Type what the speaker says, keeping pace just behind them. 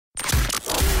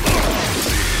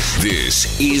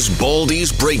This is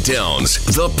Baldy's Breakdowns,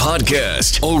 the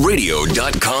podcast, a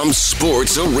radio.com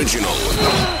sports original.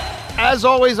 As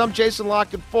always, I'm Jason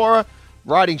Lockenfora,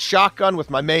 riding shotgun with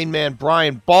my main man,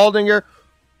 Brian Baldinger.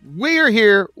 We're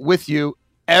here with you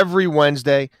every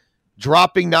Wednesday,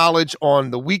 dropping knowledge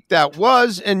on the week that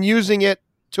was and using it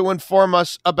to inform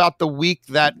us about the week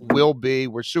that will be.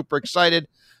 We're super excited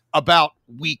about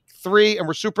week 3, and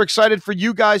we're super excited for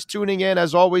you guys tuning in.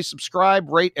 As always, subscribe,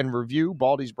 rate, and review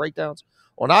Baldy's Breakdowns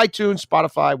on iTunes,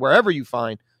 Spotify, wherever you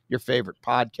find your favorite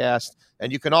podcast.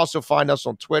 And you can also find us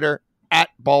on Twitter at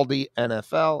Baldy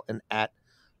NFL and at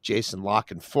Jason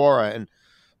Lockenfora. And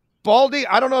Baldy,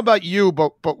 I don't know about you,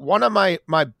 but one of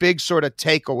my big sort of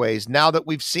takeaways now that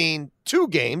we've seen 2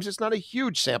 games, it's not a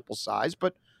huge sample size,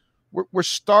 but we're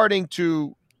starting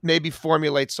to maybe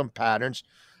formulate some patterns.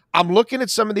 I'm looking at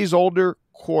some of these older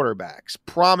quarterbacks,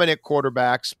 prominent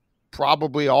quarterbacks,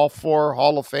 probably all 4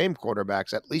 Hall of Fame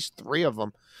quarterbacks, at least 3 of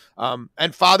them.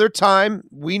 And Father Time,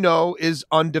 we know, is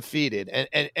undefeated.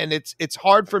 And it's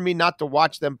hard for me not to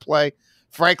watch them play,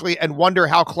 frankly, and wonder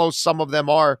how close some of them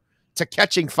are to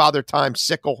catching Father Time's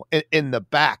sickle in the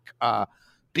back,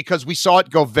 because we saw it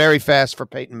go very fast for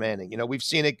Peyton Manning. You know, we've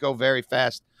seen it go very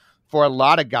fast for a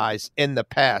lot of guys in the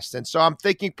past. And so I'm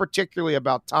thinking particularly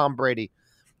about Tom Brady,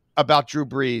 about Drew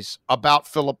Brees, about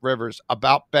Phillip Rivers,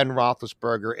 about Ben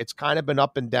Roethlisberger. It's kind of been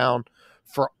up and down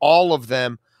for all of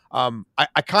them.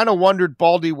 I kind of wondered,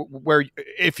 Baldy, where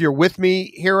if you're with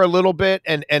me here a little bit,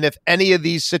 and if any of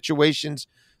these situations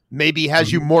maybe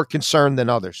has you more concerned than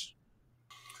others.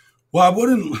 Well, I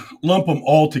wouldn't lump them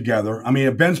all together. I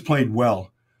mean, Ben's played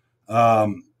well.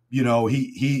 You know,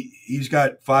 he's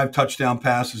got 5 touchdown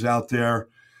passes out there.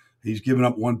 He's given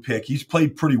up 1 pick. He's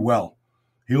played pretty well.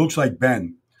 He looks like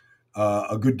Ben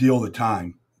a good deal of the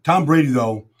time. Tom Brady,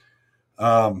 though,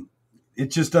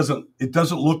 it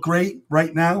doesn't look great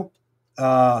right now.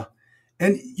 And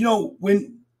you know,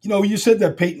 when you said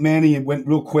that Peyton Manning went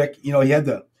real quick, you know, he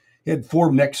had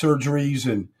 4 neck surgeries,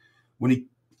 and when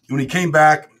he came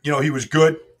back, you know, he was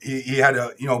good. He had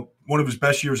one of his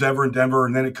best years ever in Denver,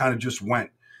 and then it kind of just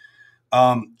went.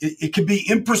 It can be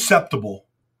imperceptible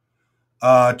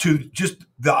to just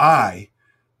the eye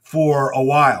for a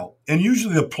while. And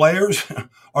usually the players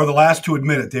are the last to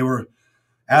admit it. They were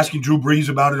asking Drew Brees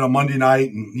about it on Monday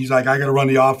night, and he's like, I got to run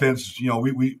the offense. You know,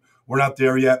 we're not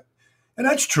there yet. And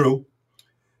that's true.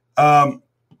 But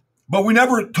we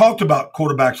never talked about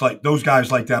quarterbacks like those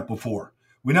guys like that before.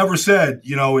 We never said,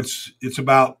 you know, it's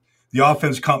about the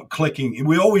offense clicking. And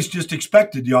we always just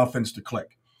expected the offense to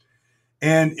click.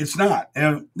 And it's not.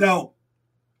 And now,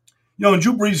 you know, in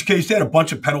Drew Brees' case, they had a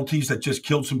bunch of penalties that just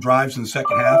killed some drives in the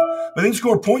second half. But they didn't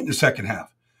score a point in the second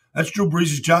half. That's Drew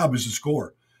Brees' job, is to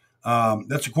score.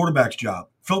 That's a quarterback's job.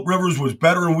 Phillip Rivers was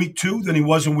better in week 2 than he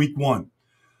was in week 1.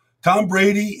 Tom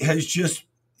Brady has just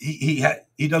he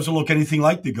doesn't look anything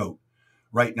like the GOAT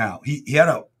right now.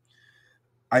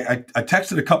 I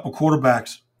texted a couple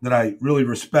quarterbacks that I really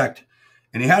respect,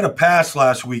 and he had a pass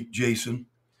last week, Jason,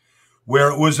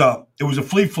 where it was a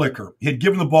flea flicker. He had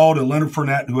given the ball to Leonard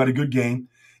Fournette, who had a good game,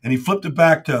 and he flipped it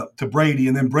back to Brady,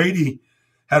 and then Brady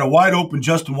had a wide open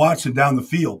Justin Watson down the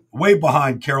field, way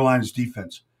behind Carolina's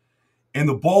defense. And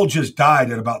the ball just died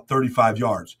at about 35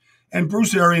 yards. And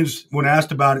Bruce Arians, when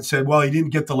asked about it, said, well, he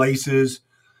didn't get the laces,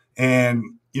 and,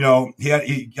 you know,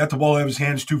 he got the ball out of his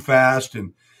hands too fast.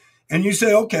 And you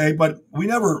say, okay, but we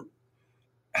never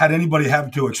had anybody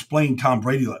have to explain Tom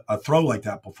Brady a throw like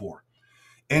that before.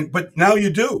 But now you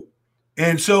do.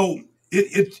 And so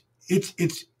it's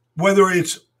whether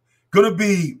it's going to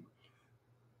be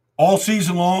all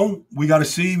season long, we got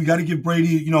to give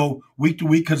Brady, you know, week to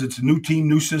week, because it's a new team,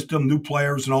 new system, new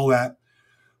players and all that.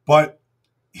 But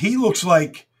he looks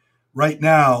like right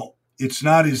now it's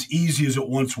not as easy as it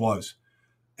once was.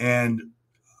 And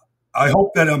I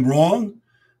hope that I'm wrong.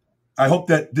 I hope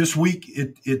that this week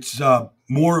it's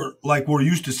more like we're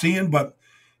used to seeing, but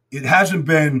it hasn't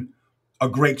been a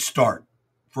great start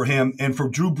for him. And for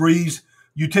Drew Brees,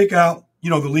 you take out, you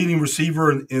know, the leading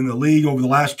receiver in the league over the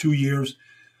last 2 years.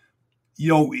 You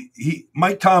know,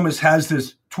 Mike Thomas has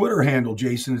this Twitter handle,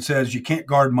 Jason, that says you can't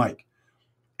guard Mike.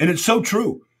 And it's so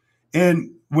true.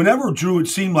 And whenever Drew, it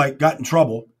seemed like, got in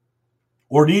trouble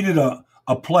or needed a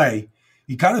play,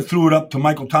 he kind of threw it up to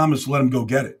Michael Thomas to let him go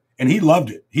get it. And he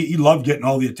loved it. He loved getting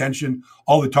all the attention,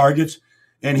 all the targets.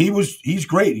 And he's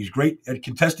great. He's great at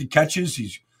contested catches.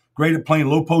 He's great at playing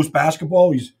low post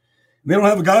basketball. They don't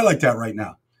have a guy like that right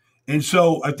now. And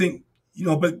so I think, you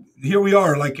know, but here we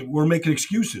are, like, we're making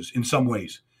excuses in some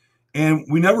ways. And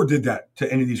we never did that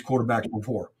to any of these quarterbacks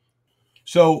before.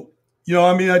 So, you know,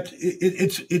 I mean,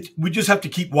 we just have to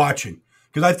keep watching,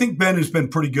 because I think Ben has been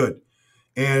pretty good.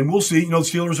 And we'll see. The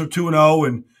Steelers are 2-0,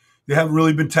 and they haven't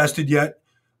really been tested yet.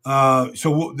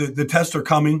 The tests are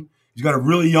coming. He's got a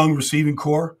really young receiving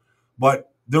core,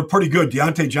 but they're pretty good.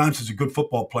 Deontay Johnson's a good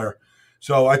football player.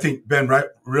 So I think Ben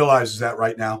realizes that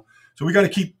right now. So we got to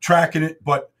keep tracking it.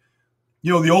 But,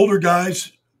 the older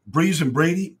guys, Breeze and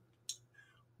Brady,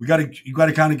 you got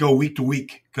to kind of go week to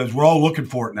week because we're all looking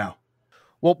for it now.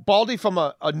 Well, Baldy, from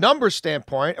a numbers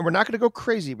standpoint, and we're not going to go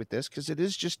crazy with this because it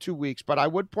is just 2 weeks, but I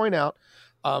would point out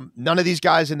none of these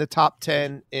guys in the top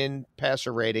 10 in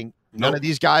passer rating, none of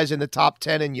these guys in the top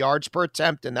 10 in yards per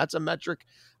attempt, and that's a metric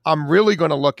I'm really going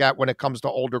to look at when it comes to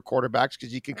older quarterbacks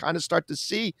because you can kind of start to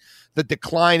see the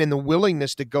decline in the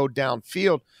willingness to go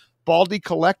downfield. Baldy,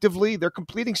 collectively, they're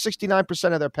completing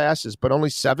 69% of their passes, but only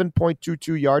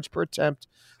 7.22 yards per attempt,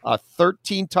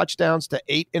 13 touchdowns to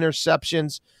 8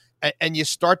 interceptions. And you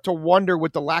start to wonder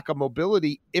with the lack of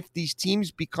mobility if these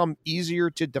teams become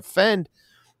easier to defend.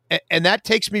 And that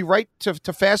takes me right to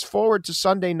fast forward to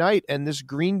Sunday night and this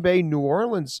Green Bay New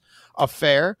Orleans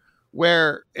affair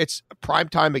where it's prime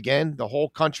time again. The whole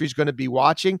country's going to be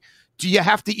watching. Do you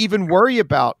have to even worry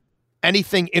about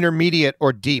anything intermediate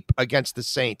or deep against the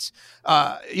Saints?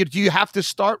 Do you have to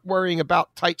start worrying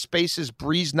about tight spaces,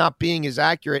 Breeze not being as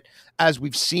accurate as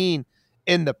we've seen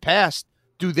in the past?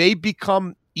 Do they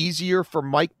become easier for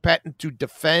Mike Pettin to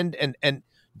defend? And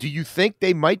do you think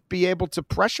they might be able to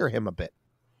pressure him a bit?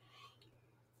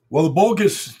 Well, the ball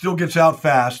still gets out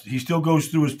fast. He still goes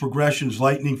through his progressions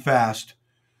lightning fast.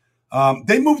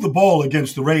 They moved the ball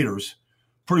against the Raiders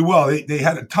pretty well. They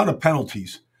had a ton of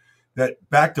penalties that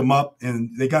backed them up,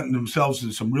 and they got themselves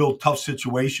in some real tough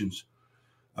situations.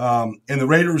 And the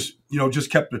Raiders, just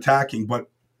kept attacking. But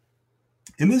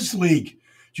in this league,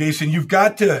 Jason, you've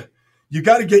got to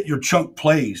get your chunk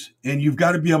plays, and you've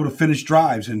got to be able to finish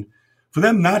drives. And for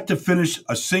them not to finish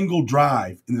a single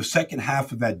drive in the second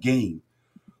half of that game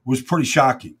was pretty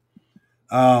shocking.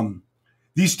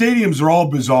 These stadiums are all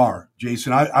bizarre,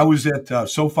 Jason. I was at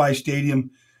SoFi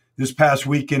Stadium this past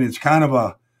weekend. It's kind of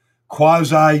a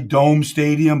quasi-dome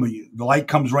stadium. The light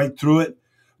comes right through it.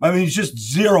 I mean, it's just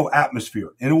zero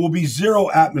atmosphere. And it will be zero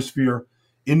atmosphere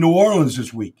in New Orleans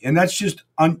this week. And that's just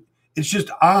it's just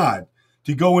odd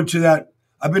to go into that.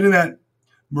 I've been in that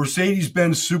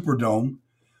Mercedes-Benz Superdome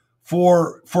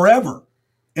for forever.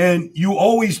 And you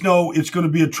always know it's going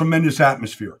to be a tremendous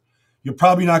atmosphere. You're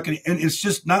probably not going to, and it's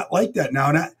just not like that now.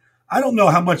 And I don't know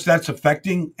how much that's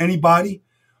affecting anybody,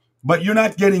 but you're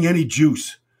not getting any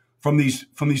juice from these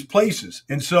places.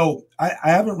 And so I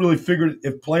haven't really figured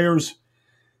if players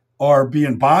are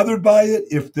being bothered by it,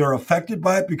 if they're affected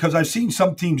by it, because I've seen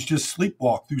some teams just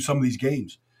sleepwalk through some of these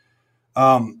games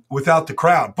without the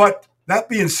crowd. But that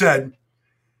being said,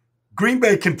 Green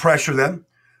Bay can pressure them.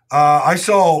 I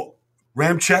saw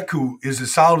Ramczyk, who is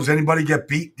as solid as anybody, get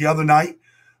beat the other night.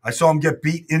 I saw him get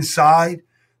beat inside.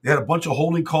 They had a bunch of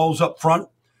holding calls up front.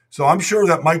 So I'm sure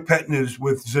that Mike Pettin is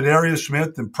with Zadarius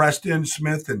Smith and Preston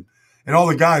Smith and all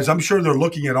the guys. I'm sure they're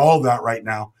looking at all that right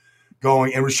now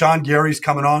going. And Rashawn Gary's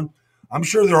coming on. I'm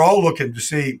sure they're all looking to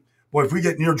see, boy, if we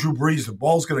get near Drew Brees, the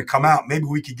ball's going to come out. Maybe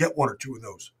we could get one or two of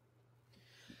those.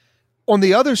 On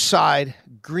the other side,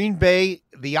 Green Bay,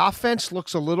 the offense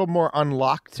looks a little more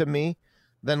unlocked to me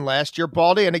than last year,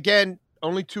 Baldy. And again,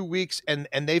 only 2 weeks, and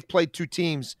they've played two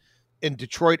teams in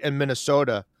Detroit and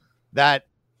Minnesota that,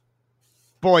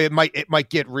 boy, it might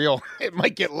get real. It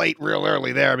might get late real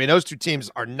early there. I mean, those two teams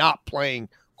are not playing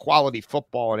quality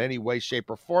football in any way,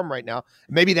 shape, or form right now.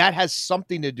 Maybe that has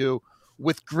something to do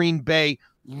with Green Bay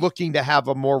looking to have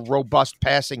a more robust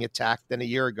passing attack than a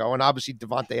year ago. And obviously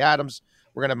Devontae Adams,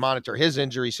 we're going to monitor his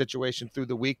injury situation through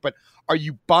the week. But are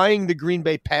you buying the Green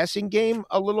Bay passing game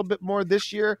a little bit more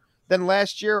this year than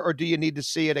last year, or do you need to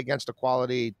see it against a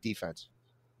quality defense?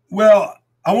 Well,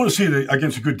 I want to see it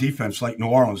against a good defense like New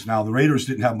Orleans. Now, the Raiders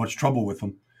didn't have much trouble with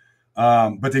them,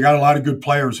 but they got a lot of good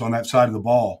players on that side of the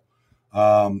ball.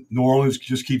 New Orleans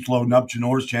just keeps loading up.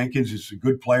 Janoris Jenkins is a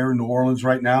good player in New Orleans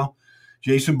right now,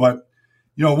 Jason. But,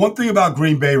 one thing about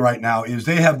Green Bay right now is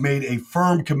they have made a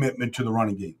firm commitment to the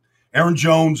running game. Aaron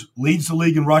Jones leads the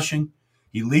league in rushing.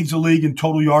 He leads the league in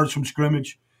total yards from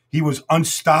scrimmage. He was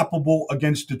unstoppable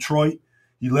against Detroit.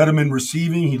 He led him in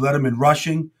receiving. He led him in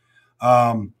rushing.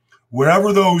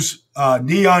 Wherever those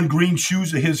neon green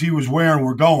shoes of his he was wearing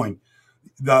were going,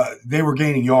 they were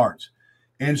gaining yards.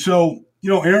 And so,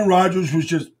 Aaron Rodgers was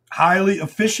just highly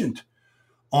efficient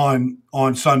on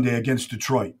Sunday against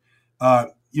Detroit.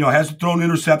 Hasn't thrown an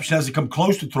interception, hasn't come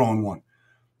close to throwing one.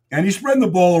 And he's spreading the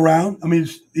ball around. I mean,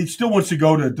 he still wants to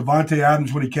go to Devontae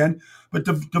Adams when he can, but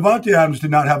Devontae Adams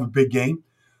did not have a big game.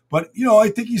 But, I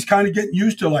think he's kind of getting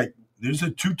used to, there's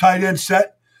a 2 tight end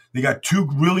set. They got 2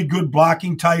 really good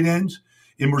blocking tight ends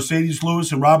in Mercedes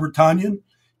Lewis and Robert Tonyan.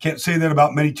 Can't say that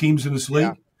about many teams in this league.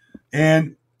 Yeah.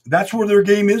 And that's where their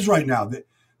game is right now.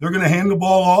 They're going to hand the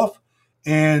ball off,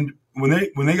 and when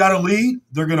they got a lead,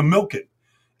 they're going to milk it.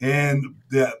 And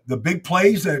the big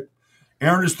plays that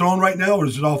Aaron is throwing right now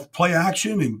is off play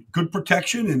action and good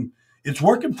protection, and it's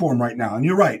working for him right now. And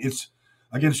you're right. It's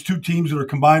against 2 teams that are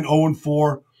combined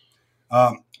 0-4.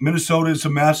 Minnesota is a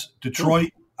mess.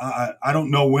 Detroit, I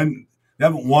don't know when. They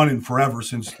haven't won in forever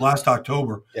since last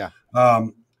October. Yeah.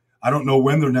 I don't know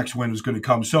when their next win is going to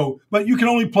come. So, but you can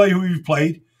only play who you've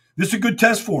played. This is a good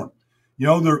test for them. You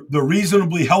know, they're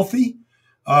reasonably healthy.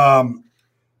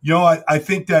 I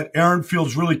think that Aaron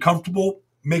feels really comfortable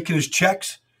making his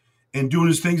checks and doing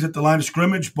his things at the line of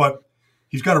scrimmage, but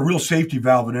he's got a real safety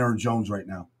valve in Aaron Jones right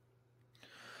now.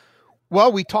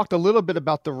 Well, we talked a little bit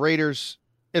about the Raiders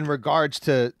in regards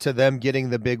to them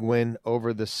getting the big win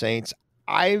over the Saints.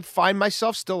 I find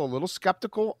myself still a little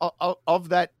skeptical of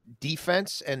that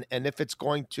defense and if it's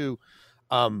going to,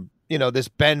 this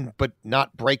bend but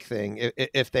not break thing,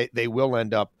 if they will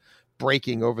end up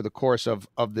breaking over the course of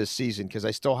this season, because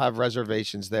I still have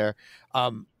reservations there.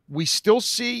 We still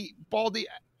see Baldy.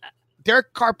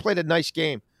 Derek Carr played a nice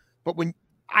game, but when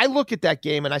I look at that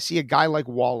game and I see a guy like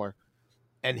Waller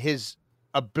and his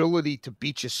ability to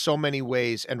beat you so many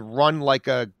ways and run like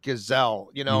a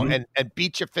gazelle, and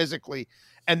beat you physically,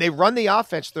 and they run the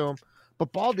offense through him.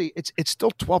 But Baldy, it's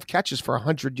still 12 catches for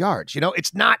 100 yards.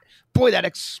 It's not, boy, that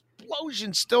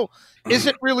explosion still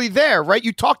isn't really there, right?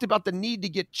 You talked about the need to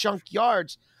get chunk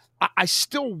yards. I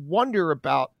still wonder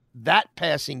about that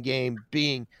passing game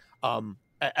being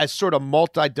as sort of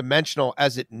multidimensional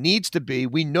as it needs to be.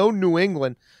 We know New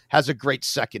England has a great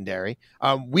secondary.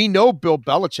 We know Bill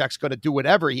Belichick's going to do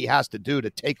whatever he has to do to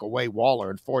take away Waller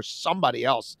and force somebody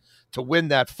else to win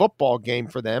that football game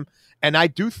for them. And I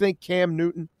do think Cam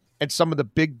Newton and some of the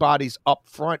big bodies up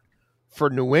front for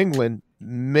New England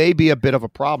may be a bit of a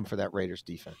problem for that Raiders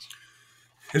defense.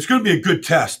 It's going to be a good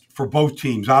test for both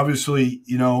teams. Obviously,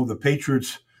 the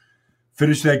Patriots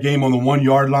finished that game on the 1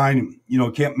 yard line.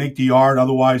 Can't make the yard.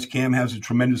 Otherwise, Cam has a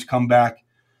tremendous comeback.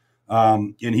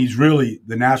 And he's really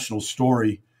the national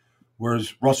story,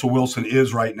 whereas Russell Wilson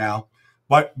is right now.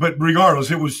 But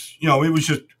regardless, it was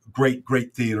just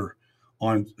great theater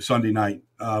on Sunday night.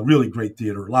 Really great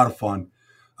theater, a lot of fun.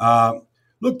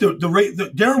 Look,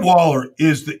 the Darren Waller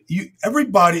is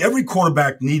every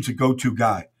quarterback needs a go-to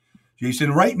guy.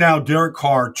 Jason, right now, Derek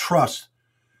Carr trusts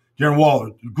Darren Waller.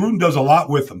 Gruden does a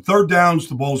lot with him. Third downs,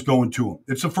 the ball's going to him.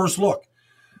 It's the first look.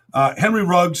 Henry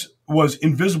Ruggs was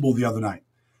invisible the other night.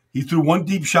 He threw one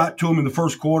deep shot to him in the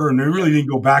first quarter, and they really didn't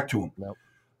go back to him. Nope.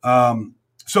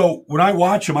 So when I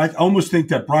watch him, I almost think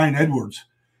that Brian Edwards,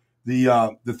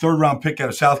 the third-round pick out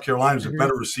of South Carolina, is a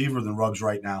better receiver than Ruggs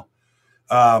right now.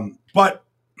 But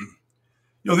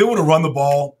they want to run the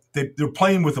ball. They're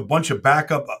playing with a bunch of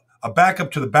a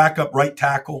backup to the backup right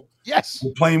tackle. Yes.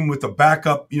 They're playing with a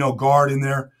backup, guard in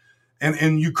there.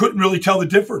 And you couldn't really tell the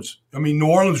difference. I mean, New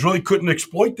Orleans really couldn't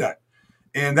exploit that.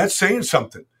 And that's saying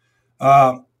something.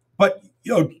 But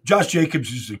Josh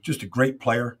Jacobs is just a great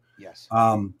player. Yes.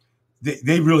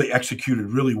 They really executed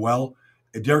really well.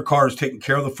 Derek Carr is taking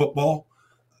care of the football.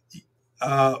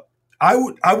 I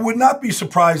would not be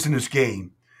surprised in this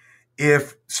game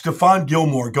if Stephon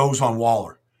Gilmore goes on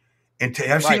Waller. And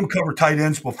I've seen him cover tight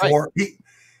ends before.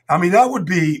 Right. That would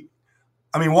be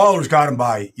 – Waller's got him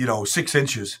by, 6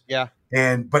 inches. Yeah.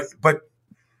 But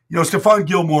Stephon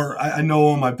Gilmore, I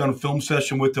know him. I've done a film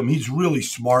session with him. He's really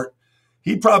smart.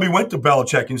 He probably went to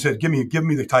Belichick and said, give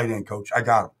me the tight end, coach. I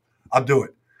got him. I'll do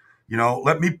it.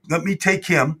 Let me take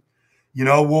him.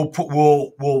 We'll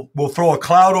throw a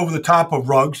cloud over the top of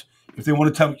Ruggs if they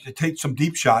want to take some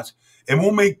deep shots, and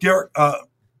we'll make Derek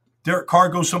Carr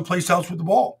go someplace else with the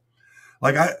ball.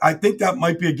 Like I think that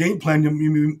might be a game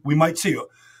plan we might see.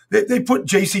 They put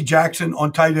J.C. Jackson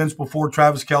on tight ends before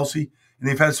Travis Kelce, and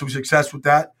they've had some success with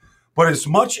that. But as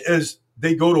much as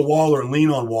they go to Waller and lean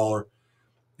on Waller,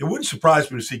 it wouldn't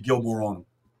surprise me to see Gilmore on him.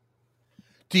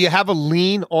 Do you have a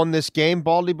lean on this game,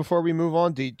 Baldy, before we move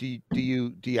on? Do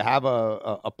you have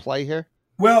a play here?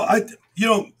 Well,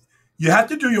 you have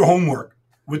to do your homework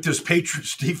with this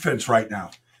Patriots defense right now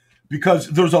because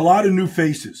there's a lot of new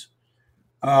faces.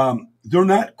 They're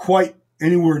not quite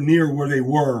anywhere near where they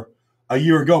were a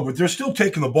year ago, but they're still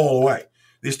taking the ball away.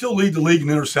 They still lead the league in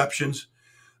interceptions.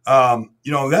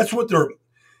 That's what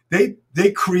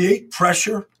they create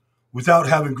pressure without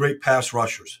having great pass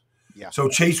rushers. Yeah. So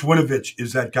Chase Winovich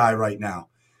is that guy right now,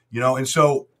 and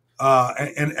so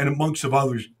and amongst some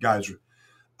other guys.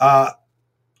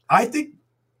 I think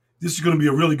this is going to be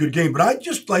a really good game. But I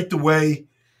just like the way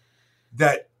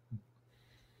that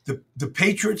the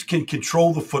Patriots can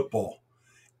control the football.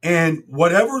 And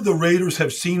whatever the Raiders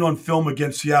have seen on film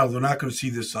against Seattle, they're not going to see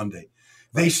this Sunday.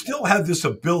 They still have this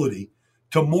ability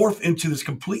to morph into this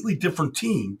completely different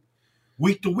team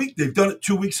week to week. They've done it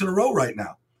 2 weeks in a row right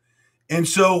now. And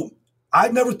so I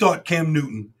never thought Cam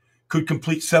Newton could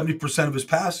complete 70% of his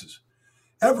passes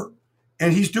ever.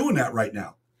 And he's doing that right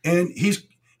now. And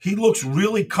he looks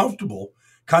really comfortable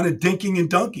kind of dinking and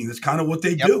dunking. That's kind of what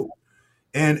they do.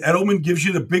 And Edelman gives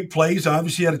you the big plays.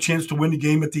 Obviously, he had a chance to win the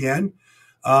game at the end.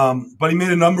 But he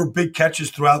made a number of big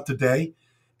catches throughout the day,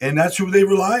 and that's who they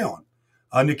rely on.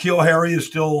 N'Keal Harry is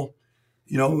still,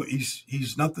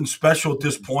 he's nothing special at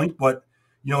this point, but,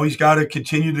 he's got to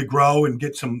continue to grow and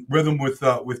get some rhythm with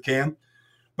Cam.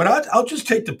 But I'll just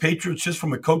take the Patriots just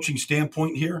from a coaching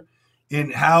standpoint here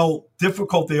in how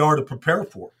difficult they are to prepare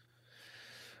for.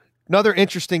 Another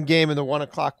interesting game in the 1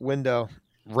 o'clock window.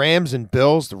 Rams and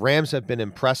Bills. The Rams have been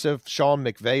impressive. Sean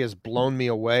McVay has blown me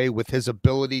away with his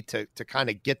ability to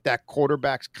kind of get that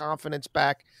quarterback's confidence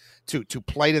back, to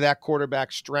play to that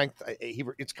quarterback's strength.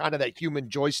 It's kind of that human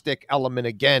joystick element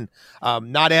again,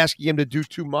 not asking him to do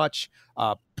too much,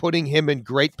 putting him in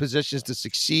great positions to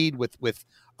succeed with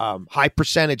high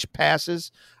percentage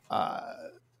passes.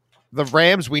 The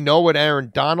Rams, we know what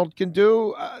Aaron Donald can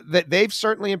do. They've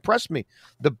certainly impressed me.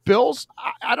 The Bills,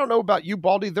 I don't know about you,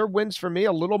 Baldy. Their wins for me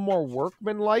a little more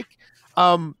workmanlike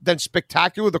than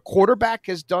spectacular. The quarterback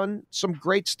has done some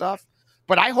great stuff,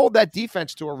 but I hold that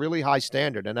defense to a really high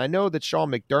standard, and I know that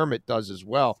Sean McDermott does as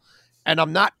well, and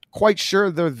I'm not quite sure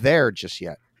they're there just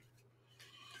yet.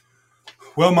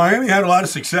 Well, Miami had a lot of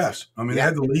success. I mean, they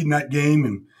had the lead in that game,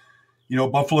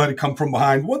 and Buffalo had to come from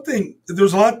behind. One thing,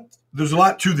 there's a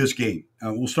lot to this game.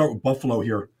 We'll start with Buffalo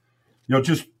here.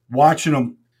 Just watching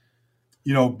them,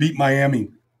 beat Miami.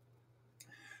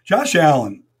 Josh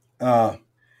Allen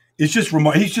is just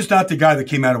he's just not the guy that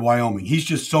came out of Wyoming. He's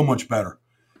just so much better.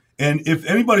 And if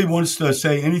anybody wants to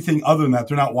say anything other than that,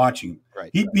 they're not watching him.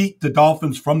 Right. He beat the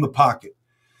Dolphins from the pocket.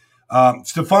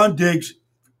 Stephon Diggs,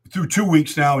 through 2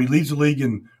 weeks now, he leads the league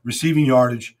in receiving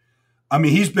yardage. I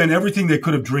mean, he's been everything they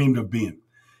could have dreamed of being.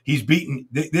 He's beaten.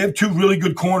 They have two really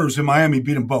good corners in Miami.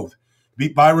 Beat them both.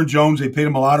 Beat Byron Jones. They paid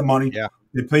him a lot of money. Yeah.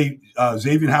 They paid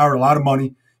Xavier Howard a lot of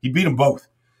money. He beat them both.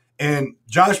 And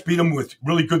Josh beat them with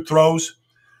really good throws.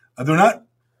 They're not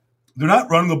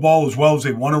running the ball as well as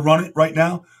they want to run it right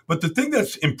now. But the thing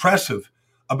that's impressive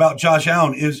about Josh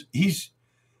Allen is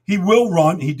he will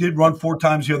run. He did run 4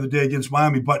 times the other day against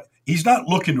Miami, but he's not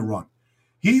looking to run.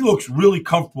 He looks really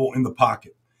comfortable in the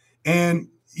pocket. And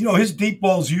his deep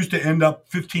balls used to end up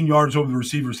 15 yards over the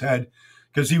receiver's head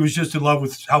because he was just in love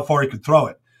with how far he could throw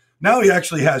it. Now he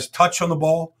actually has touch on the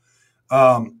ball.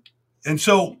 And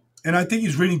I think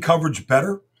he's reading coverage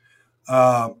better.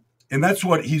 And that's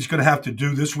what he's going to have to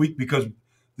do this week because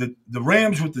the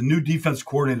Rams with the new defense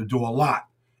coordinator do a lot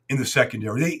in the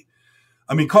secondary.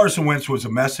 Carson Wentz was a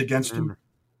mess against him.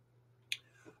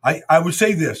 I would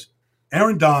say this.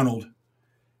 Aaron Donald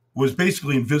was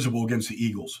basically invisible against the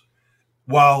Eagles.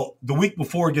 While the week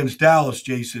before against Dallas,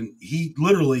 Jason, he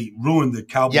literally ruined the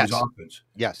Cowboys' offense.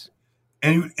 Yes.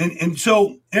 And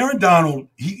so Aaron Donald,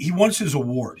 he wants his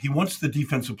award. He wants the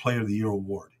Defensive Player of the Year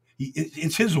award.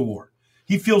 It's his award.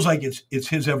 He feels like it's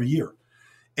his every year.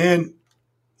 And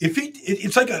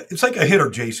it's like a hitter,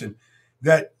 Jason,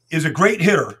 that is a great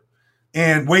hitter,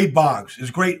 and Wade Boggs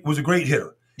was a great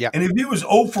hitter. Yeah. And if he was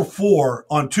 0 for 4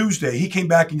 on Tuesday, he came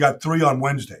back and got 3 on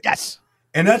Wednesday. Yes.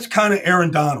 And that's kind of Aaron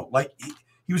Donald. Like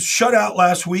he was shut out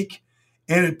last week,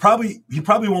 and he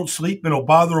probably won't sleep, and it'll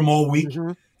bother him all week.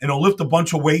 Mm-hmm. And he'll lift a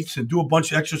bunch of weights and do a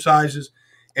bunch of exercises.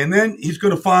 And then he's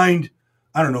going to find,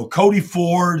 I don't know, Cody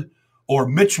Ford or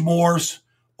Mitch Morse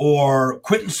or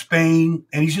Quentin Spain,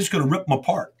 and he's just going to rip them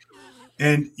apart.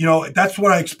 And, that's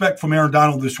what I expect from Aaron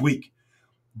Donald this week.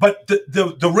 But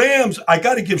the Rams, I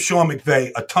got to give Sean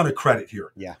McVay a ton of credit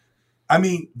here. Yeah.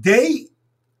 They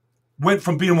went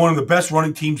from being one of the best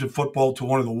running teams in football to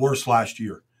one of the worst last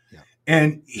year. Yeah.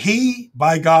 And he,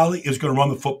 by golly, is going to run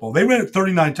the football. They ran it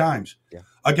 39 times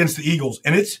against the Eagles.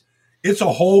 And it's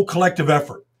a whole collective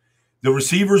effort. The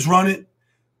receivers run it.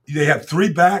 They have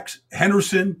 3 backs,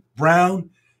 Henderson, Brown,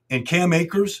 and Cam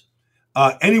Akers.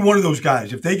 Any one of those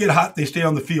guys, if they get hot, they stay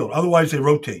on the field. Otherwise, they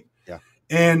rotate. Yeah.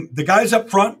 And the guys up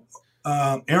front,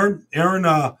 Aaron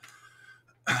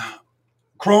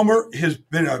Cromer has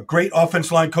been a great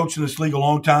offensive line coach in this league a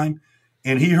long time,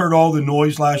 and he heard all the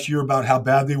noise last year about how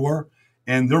bad they were,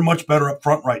 and they're much better up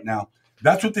front right now.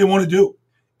 That's what they want to do.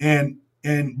 And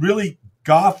really,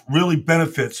 Goff really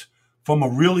benefits from a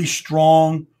really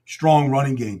strong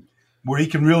running game. where he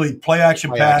can really play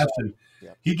action pass, and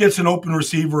Yep. he gets an open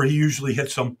receiver. He usually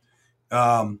hits them,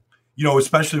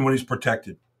 especially when he's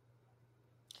protected.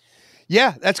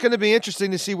 Yeah, that's going to be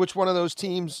interesting to see which one of those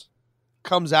teams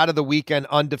comes out of the weekend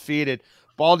undefeated.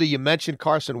 Baldy, you mentioned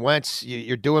Carson Wentz.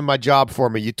 You're doing my job for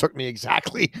me. You took me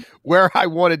exactly where I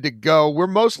wanted to go. We're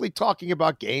mostly talking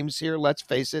about games here, let's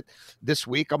face it, this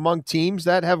week among teams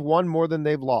that have won more than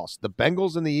they've lost. The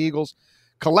Bengals and the Eagles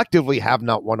collectively have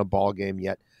not won a ball game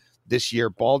yet this year.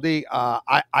 Baldy,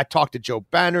 I talked to Joe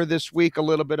Banner this week a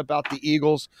little bit about the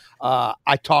Eagles.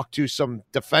 I talked to some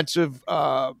defensive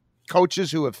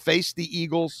coaches who have faced the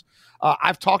Eagles.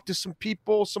 I've talked to some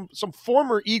people, some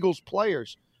former Eagles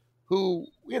players who,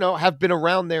 have been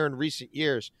around there in recent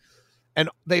years. And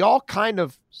they all kind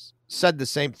of said the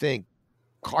same thing.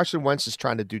 Carson Wentz is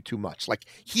trying to do too much. Like,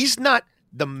 he's not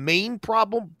the main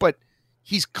problem, but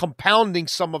he's compounding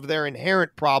some of their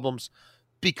inherent problems,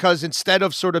 because instead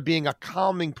of sort of being a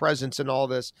calming presence in all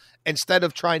this, instead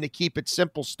of trying to keep it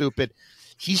simple, stupid,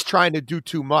 he's trying to do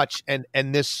too much, and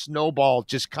this snowball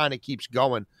just kind of keeps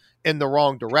going in the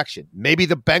wrong direction. Maybe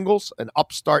the Bengals, an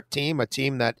upstart team, a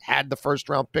team that had the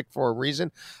first-round pick for a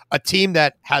reason, a team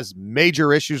that has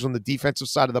major issues on the defensive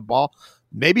side of the ball.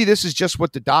 Maybe this is just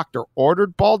what the doctor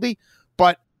ordered, Baldy,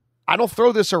 but I don't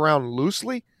throw this around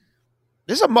loosely.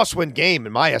 This is a must-win game,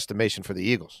 in my estimation, for the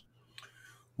Eagles.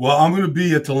 Well, I'm going to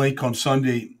be at the Link on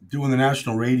Sunday doing the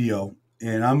national radio,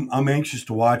 and I'm anxious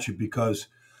to watch it because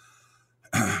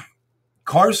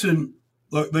Carson,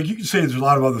 like you can say there's a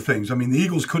lot of other things. I mean, the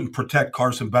Eagles couldn't protect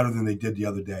Carson better than they did the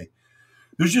other day.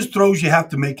 There's just throws you have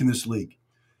to make in this league.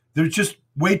 There's just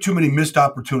way too many missed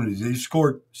opportunities. They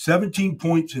scored 17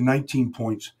 points and 19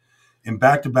 points in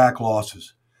back-to-back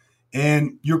losses.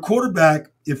 And your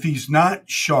quarterback, if he's not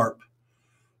sharp,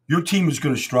 your team is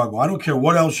going to struggle. I don't care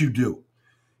what else you do.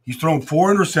 He's thrown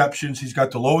 4 interceptions. He's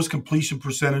got the lowest completion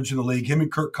percentage in the league. Him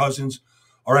and Kirk Cousins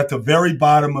are at the very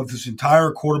bottom of this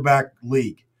entire quarterback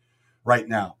league right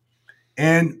now.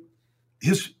 And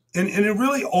it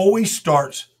really always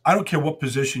starts, I don't care what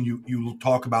position you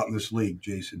talk about in this league,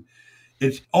 Jason.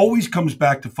 It always comes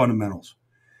back to fundamentals.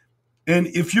 And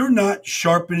if you're not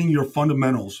sharpening your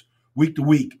fundamentals week to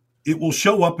week, it will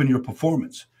show up in your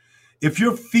performance. If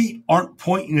your feet aren't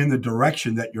pointing in the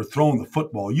direction that you're throwing the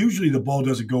football, usually the ball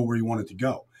doesn't go where you want it to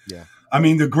go. Yeah. I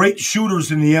mean, the great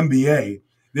shooters in the NBA,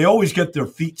 they always get their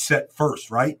feet set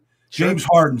first, right? Sure. James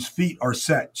Harden's feet are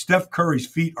set. Steph Curry's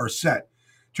feet are set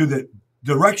to the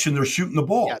direction they're shooting the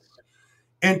ball. Yes.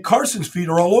 And Carson's feet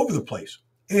are all over the place.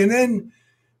 And then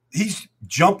he's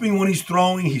jumping when he's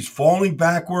throwing. He's falling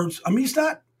backwards. I mean, he's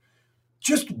not –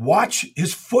 just watch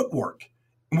his footwork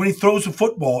when he throws a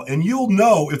football, and you'll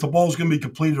know if the ball is going to be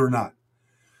completed or not.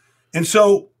 And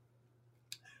so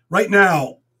right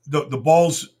now, the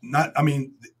ball's not – I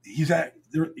mean, he's at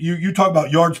 – you talk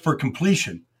about yards per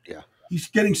completion. Yeah. He's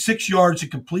getting 6 yards of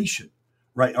completion,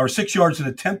 right, or 6 yards an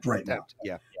attempt right now.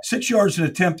 Yeah. 6 yards an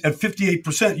attempt at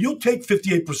 58%. You'll take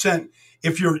 58%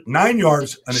 if you're 9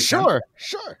 yards an attempt.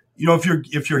 Sure.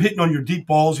 If you're hitting on your deep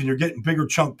balls and you're getting bigger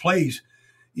chunk plays,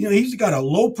 he's got a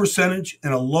low percentage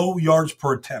and a low yards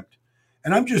per attempt.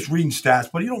 And I'm just reading stats,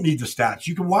 but you don't need the stats.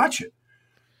 You can watch it.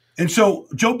 And so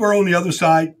Joe Burrow on the other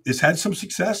side has had some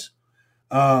success.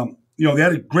 They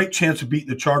had a great chance of beating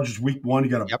the Chargers week 1. He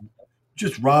got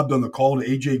just robbed on the call to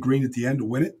A.J. Green at the end to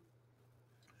win it.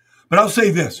 But I'll say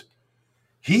this.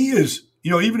 He is,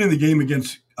 even in the game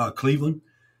against Cleveland,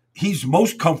 he's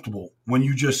most comfortable when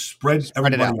you just spread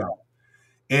everybody out.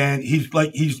 And he's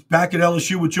back at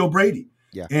LSU with Joe Brady.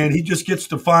 Yeah. And he just gets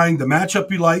to find the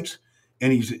matchup he likes,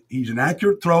 and he's an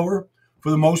accurate thrower for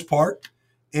the most part.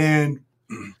 And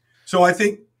so I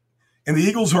think, and the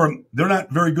Eagles they're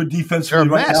not very good defensively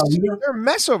right now either. They're a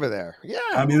mess over there. Yeah.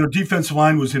 I mean, their defensive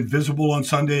line was invisible on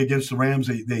Sunday against the Rams.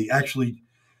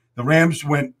 The Rams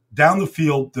went down the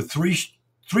field the three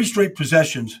straight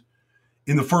possessions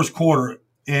in the first quarter,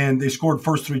 and they scored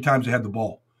first 3 times they had the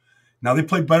ball. Now, they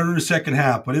played better in the second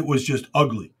half, but it was just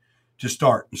ugly to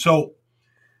start. And so,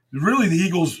 really, the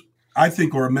Eagles, I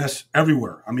think, are a mess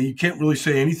everywhere. I mean, you can't really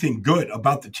say anything good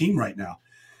about the team right now.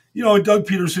 Doug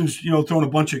Peterson's, throwing a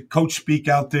bunch of coach speak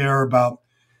out there about,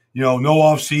 no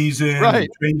offseason, right,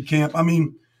 training camp. I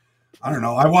mean, I don't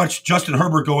know. I watched Justin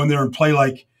Herbert go in there and play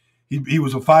like he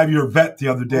was a 5-year vet the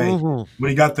other day when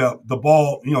he got the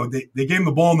ball. They gave him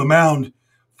the ball on the mound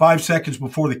 5 seconds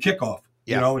before the kickoff,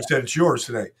 and said, it's yours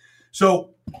today. So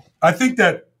I think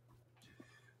that,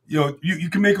 you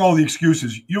can make all the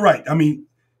excuses. You're right. I mean,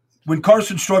 when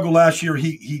Carson struggled last year,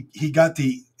 he got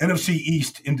the NFC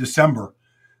East in December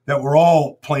that were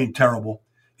all playing terrible,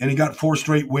 and he got 4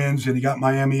 straight wins, and he got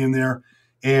Miami in there.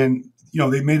 And,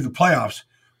 they made the playoffs.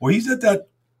 Well, he's at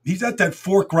that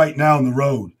fork right now in the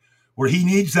road where he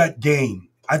needs that game,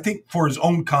 I think, for his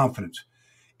own confidence.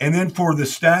 And then for the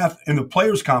staff and the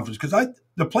players' confidence, because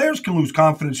the players can lose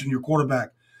confidence in your quarterback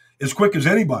as quick as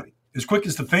anybody, as quick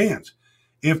as the fans.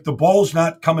 If the ball's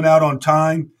not coming out on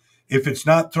time, if it's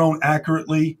not thrown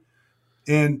accurately,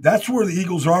 and that's where the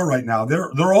Eagles are right now.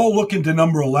 They're all looking to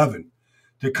number 11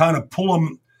 to kind of pull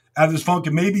them out of this funk.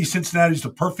 And maybe Cincinnati's the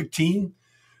perfect team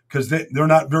because they're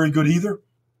not very good either.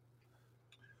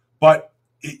 But,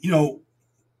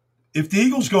 if the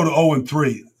Eagles go to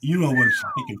 0-3, you know what it's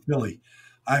like in Philly.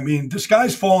 I mean, the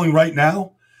sky's falling right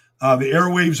now. The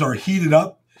airwaves are heated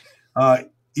up.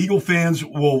 Eagle fans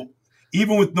will,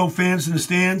 even with no fans in the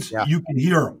stands, you can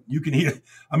hear them. You can hear.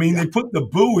 I mean, they put the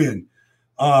boo in.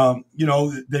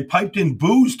 They piped in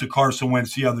boos to Carson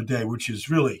Wentz the other day, which is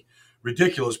really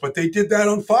ridiculous. But they did that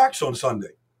on Fox on Sunday.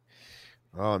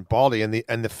 Oh, and Baldy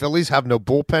and the Phillies have no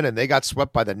bullpen, and they got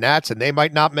swept by the Nats, and they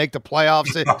might not make the playoffs.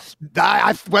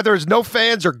 Whether it's no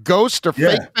fans or ghosts or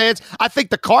fake fans, I think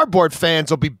the cardboard fans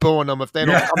will be booing them if they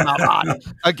don't come out hot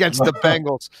against the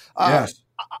Bengals. Yes.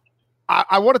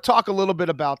 I want to talk a little bit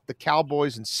about the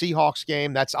Cowboys and Seahawks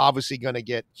game. That's obviously going to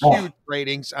get huge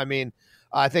ratings. I mean,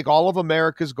 I think all of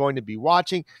America is going to be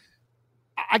watching.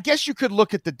 I guess you could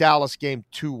look at the Dallas game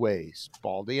two ways,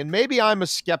 Baldy, and maybe I'm a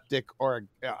skeptic or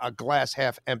a glass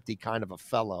half empty kind of a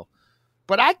fellow,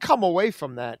 but I come away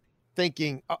from that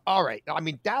thinking, all right, I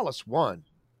mean, Dallas won,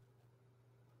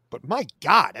 but my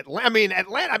God,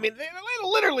 Atlanta, they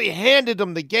literally handed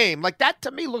them the game. Like that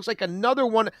to me looks like another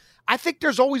one. I think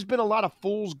there's always been a lot of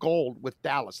fool's gold with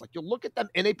Dallas. Like you'll look at them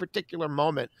in a particular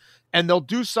moment and they'll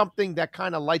do something that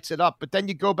kind of lights it up. But then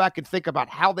you go back and think about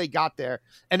how they got there.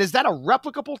 And is that a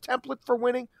replicable template for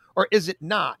winning or is it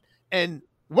not? And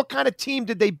what kind of team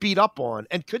did they beat up on?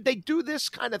 And could they do this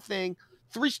kind of thing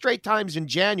 3 straight times in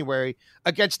January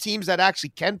against teams that actually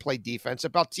can play defense,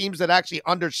 about teams that actually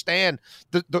understand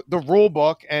the rule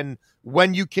book and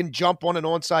when you can jump on an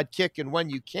onside kick and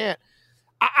when you can't?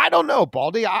 I don't know,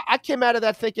 Baldy. I came out of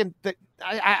that thinking that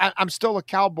I'm still a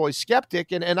Cowboys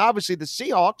skeptic, and obviously the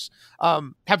Seahawks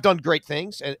have done great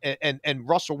things, and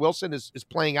Russell Wilson is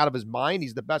playing out of his mind.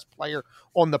 He's the best player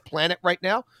on the planet right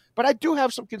now. But I do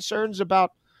have some concerns about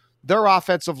their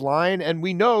offensive line, and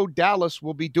we know Dallas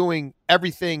will be doing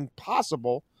everything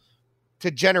possible to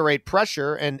generate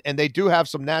pressure, and they do have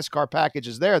some NASCAR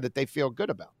packages there that they feel good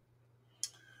about.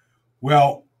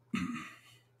 Well,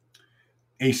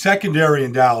 a secondary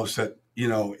in Dallas that,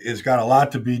 has got a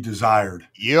lot to be desired.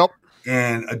 Yep.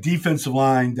 And a defensive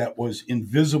line that was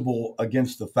invisible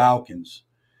against the Falcons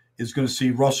is going to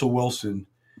see Russell Wilson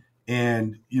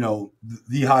and,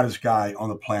 the hottest guy on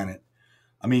the planet.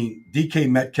 I mean, DK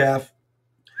Metcalf,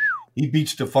 he beat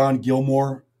Stephon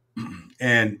Gilmore,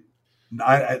 and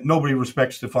nobody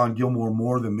respects Stephon Gilmore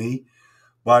more than me.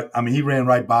 But, he ran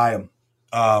right by him.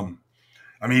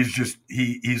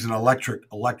 He's an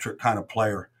electric kind of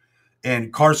player.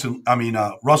 And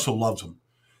Russell loves him.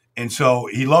 And so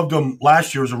he loved him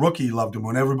last year as a rookie. He loved him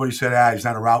when everybody said, he's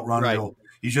not a route runner. Right.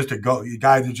 He's just a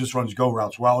guy that just runs go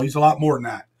routes. Well, he's a lot more than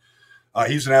that.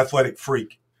 He's an athletic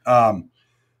freak.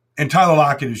 And Tyler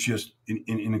Lockett is just an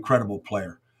incredible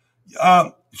player.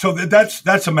 So that's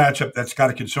a matchup that's got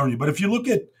to concern you. But if you look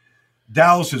at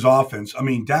Dallas's offense,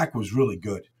 Dak was really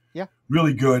good. Yeah.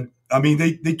 Really good.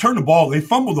 They turned the ball. They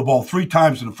fumbled the ball 3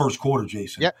 times in the first quarter,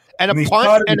 Jason. Yeah, and a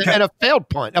punt and a failed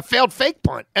punt, a failed fake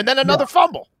punt, and then another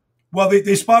fumble. Well,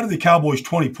 they spotted the Cowboys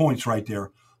 20 points right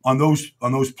there on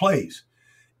those plays.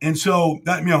 And so,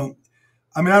 I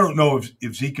don't know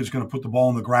if Zeke is going to put the ball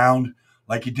on the ground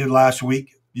like he did last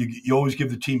week. You always give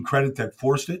the team credit that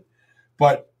forced it.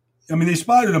 But, they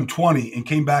spotted him 20 and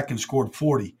came back and scored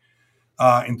 40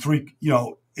 in 3.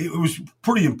 It was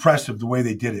pretty impressive the way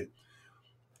they did it.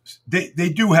 They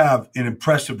do have an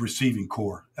impressive receiving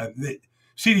core.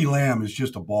 CeeDee Lamb is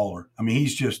just a baller.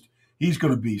 He's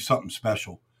going to be something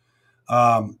special.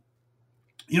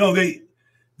 They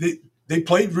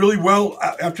played really well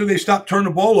after they stopped turning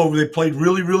the ball over. They played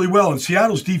really, really well. And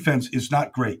Seattle's defense is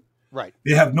not great. Right.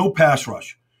 They have no pass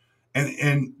rush,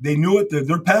 and they knew it.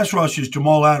 Their pass rush is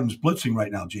Jamal Adams blitzing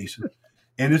right now, Jason,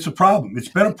 and it's a problem. It's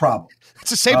been a problem. It's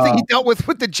the same thing he dealt with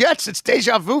the Jets. It's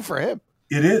deja vu for him.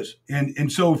 It is. And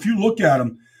so if you look at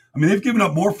them, they've given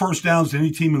up more first downs than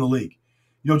any team in the league.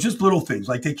 Just little things.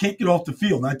 Like they can't get off the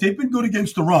field. Now, they've been good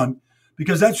against the run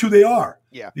because that's who they are.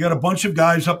 Yeah. They got a bunch of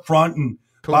guys up front, and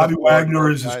Bobby Wagner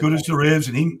is as good as there is,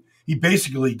 and he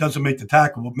basically doesn't make the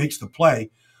tackle, but makes the play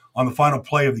on the final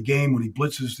play of the game when he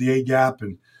blitzes the A-gap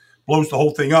and blows the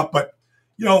whole thing up. But,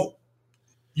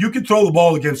 you can throw the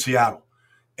ball against Seattle.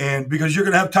 and because you're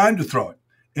going to have time to throw it.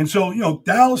 And so,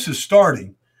 Dallas is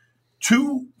starting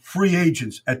 2 free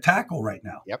agents at tackle right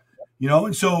now. Yep.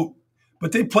 And so,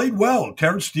 but they played well.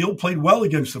 Terrence Steele played well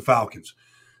against the Falcons.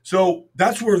 So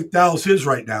that's where Dallas is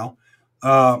right now.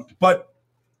 But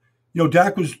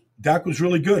Dak was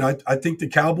really good. I think the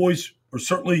Cowboys are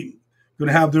certainly going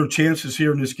to have their chances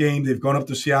here in this game. They've gone up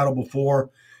to Seattle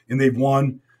before and they've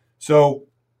won. So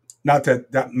not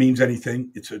that means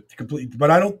anything. It's a complete, but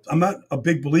I'm not a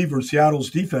big believer in Seattle's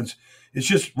defense. It's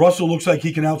just Russell looks like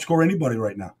he can outscore anybody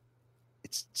right now.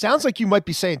 It sounds like you might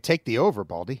be saying take the over,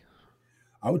 Baldy.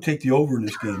 I would take the over in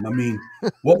this game. I mean,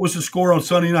 what was the score on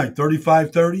Sunday night?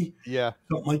 35-30? Yeah.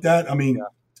 Something like that. I mean,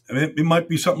 it might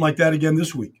be something like that again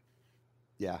this week.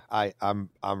 Yeah, I'm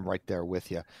right there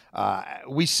with you.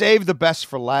 We saved the best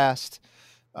for last.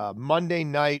 Monday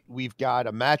night, we've got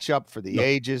a matchup for the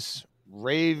ages.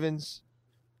 Ravens,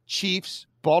 Chiefs.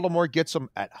 Baltimore gets them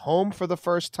at home for the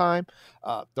first time.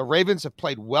 The Ravens have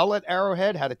played well at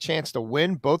Arrowhead, had a chance to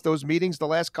win both those meetings the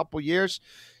last couple years.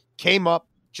 Came up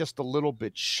just a little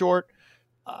bit short.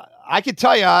 I can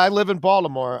tell you, I live in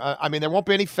Baltimore. I mean, there won't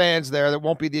be any fans there. There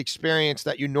won't be the experience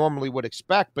that you normally would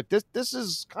expect. But this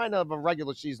is kind of a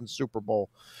regular season Super Bowl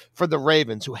for the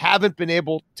Ravens, who haven't been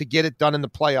able to get it done in the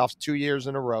playoffs 2 years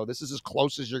in a row. This is as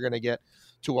close as you're going to get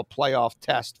to a playoff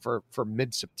test for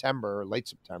mid-September or late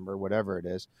September, whatever it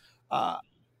is. I'll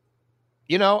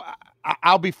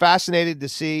be fascinated to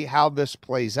see how this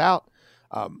plays out.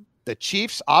 The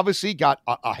Chiefs obviously got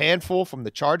a handful from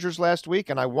the Chargers last week,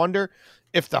 and I wonder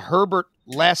if the Herbert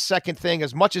last-second thing,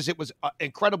 as much as it was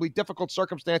incredibly difficult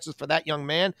circumstances for that young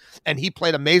man, and he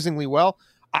played amazingly well,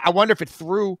 I wonder if it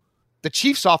threw the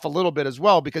Chiefs off a little bit as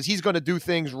well, because he's going to do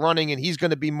things running, and he's going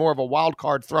to be more of a wild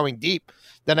card throwing deep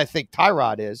than I think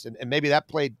Tyrod is, and maybe that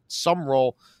played some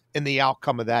role in the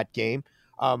outcome of that game.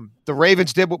 The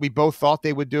Ravens did what we both thought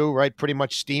they would do, right? Pretty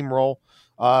much steamroll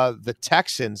the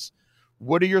Texans.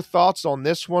 What are your thoughts on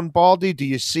this one, Baldy? Do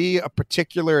you see a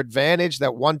particular advantage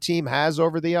that one team has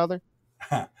over the other?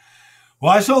 Well,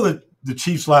 I saw the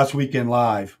Chiefs last weekend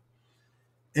live,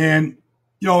 and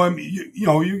you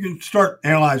can start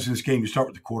analyzing this game. You start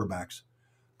with the quarterbacks,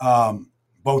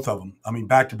 both of them. I mean,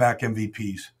 back-to-back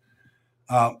MVPs.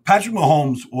 Patrick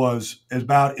Mahomes was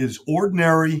about as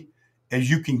ordinary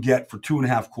as you can get for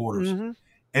 2.5 quarters,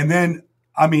 and then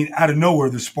out of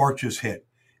nowhere, the spark just hit,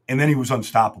 and then he was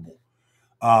unstoppable.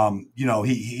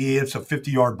 He hits a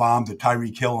 50-yard bomb to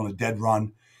Tyreek Hill on a dead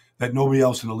run that nobody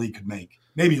else in the league could make.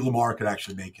 Maybe Lamar could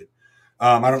actually make it.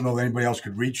 I don't know that anybody else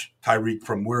could reach Tyreek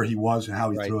from where he was and how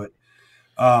he threw it.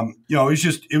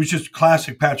 It was just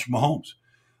classic Patrick Mahomes.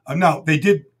 Now, they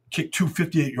did kick 2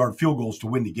 58-yard field goals to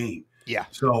win the game. Yeah.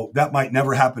 So that might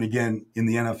never happen again in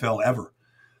the NFL ever.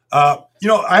 I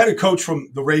had a coach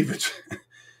from the Ravens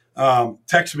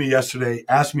text me yesterday,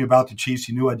 asked me about the Chiefs.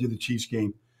 He knew I did the Chiefs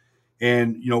game.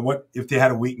 And, what if they had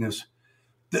a weakness?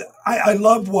 I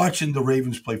loved watching the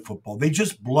Ravens play football. They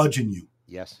just bludgeon you.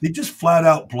 Yes. They just flat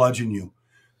out bludgeon you.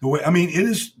 It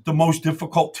is the most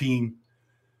difficult team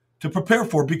to prepare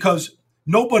for, because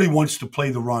nobody wants to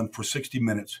play the run for 60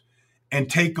 minutes and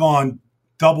take on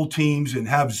double teams and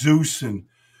have Zeus and,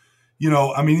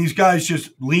 these guys just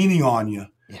leaning on you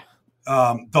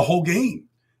the whole game.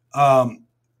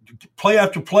 Play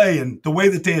after play, and the way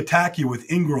that they attack you with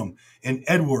Ingram and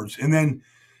Edwards. And then,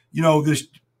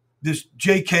 this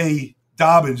J.K.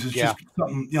 Dobbins is just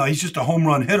something, he's just a home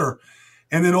run hitter.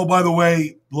 And then, oh, by the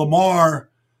way, Lamar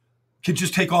can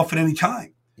just take off at any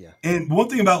time. Yeah. And one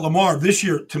thing about Lamar this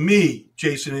year, to me,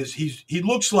 Jason, is he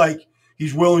looks like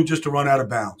he's willing just to run out of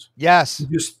bounds. Yes.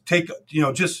 Just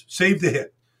just save the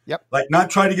hit. Yep. Like, not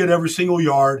try to get every single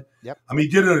yard. Yep. He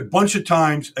did it a bunch of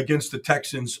times against the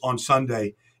Texans on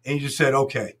Sunday, and he just said,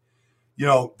 okay,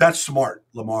 that's smart,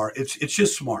 Lamar. It's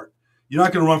just smart. You're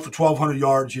not going to run for 1,200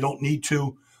 yards. You don't need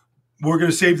to. We're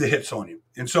going to save the hits on you.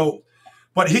 And so,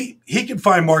 but he can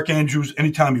find Mark Andrews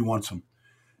anytime he wants him.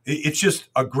 It's just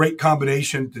a great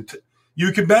combination.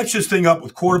 You can match this thing up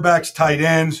with quarterbacks, tight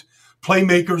ends,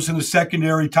 playmakers in the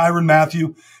secondary, Tyrann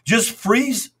Mathieu. Just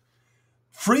freeze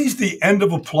the end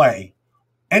of a play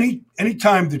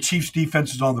anytime the Chiefs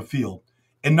defense is on the field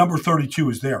and number 32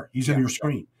 is there. He's in your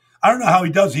screen. I don't know how he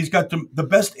does. He's got the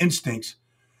best instincts.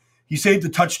 He saved a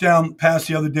touchdown pass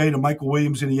the other day to Michael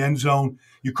Williams in the end zone.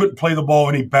 You couldn't play the ball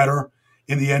any better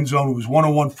in the end zone. It was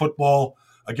one-on-one football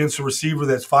against a receiver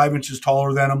that's 5 inches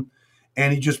taller than him,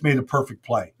 and he just made a perfect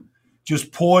play.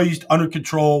 Just poised, under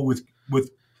control, with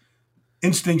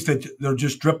instincts that they're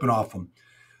just dripping off him.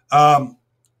 When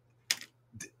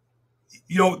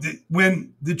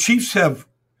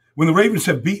the Ravens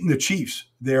have beaten the Chiefs,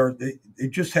 they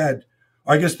just had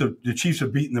I guess the Chiefs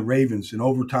have beaten the Ravens in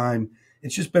overtime.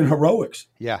 It's just been heroics.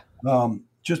 Yeah.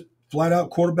 Just flat out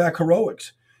quarterback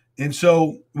heroics. And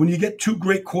so when you get two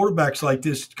great quarterbacks like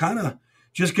this, kind of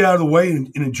just get out of the way and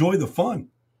enjoy the fun.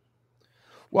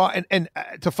 Well, and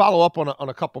to follow up on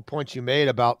a couple points you made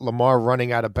about Lamar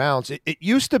running out of bounds, it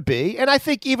used to be, and I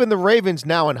think even the Ravens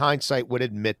now in hindsight would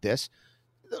admit this,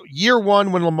 year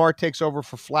one when Lamar takes over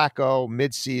for Flacco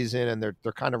midseason and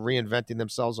they're kind of reinventing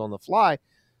themselves on the fly,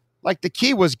 like the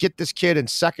key was get this kid in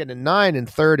 2nd and 9 and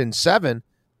 3rd and 7,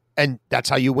 and that's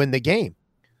how you win the game.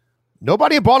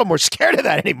 Nobody in Baltimore is scared of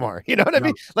that anymore. You know what I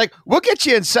mean? Like, we'll get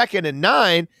you in 2nd and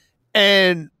 9,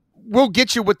 and we'll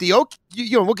get you with the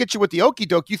we'll get you with the okie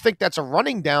doke. You think that's a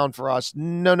running down for us?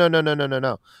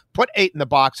 No. Put 8 in the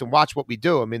box and watch what we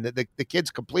do. I mean, the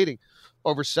kid's completing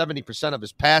over 70% of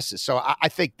his passes. So I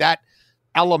think that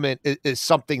element is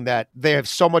something that they have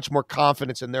so much more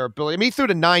confidence in their ability. I mean, he threw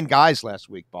to 9 guys last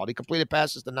week, Bald. He completed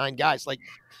passes to 9 guys, like,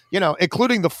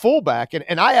 including the fullback.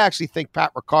 And I actually think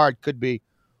Pat Ricard could be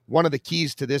one of the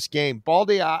keys to this game.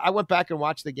 Baldy, I went back and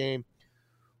watched the game.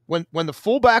 When the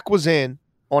fullback was in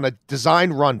on a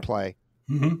design run play,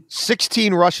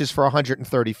 16 rushes for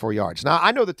 134 yards. Now,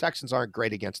 I know the Texans aren't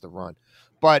great against the run,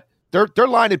 but they're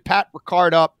lining Pat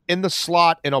Ricard up in the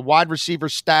slot in a wide receiver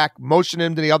stack, motioning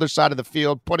him to the other side of the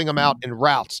field, putting him out in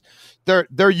routes.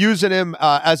 They're using him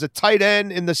as a tight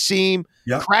end in the seam,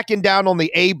 cracking down on the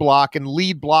A block and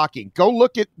lead blocking. Go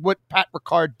look at what Pat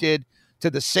Ricard did to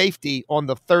the safety on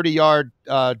the 30-yard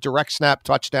direct snap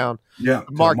touchdown. Yeah,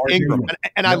 Mark Ingram.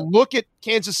 And I look at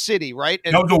Kansas City, right?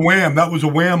 And that was a wham. That was a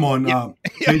wham on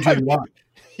J.J. Watt.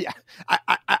 Yeah.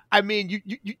 I mean,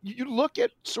 you look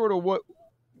at sort of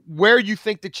where you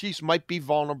think the Chiefs might be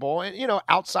vulnerable. And,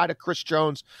 outside of Chris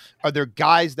Jones, are there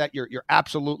guys that you're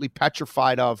absolutely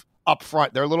petrified of up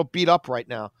front? They're a little beat up right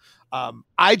now.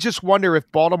 I just wonder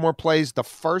if Baltimore plays the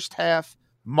first half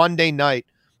Monday night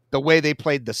the way they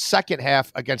played the second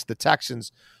half against the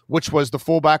Texans, which was the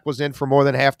fullback was in for more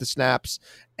than half the snaps,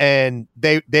 and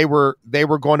they were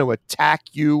going to attack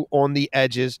you on the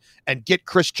edges and get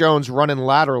Chris Jones running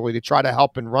laterally to try to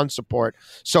help in run support.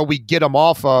 So we get him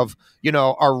off of,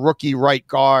 our rookie right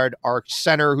guard, our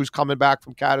center who's coming back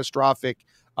from catastrophic,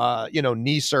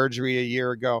 knee surgery a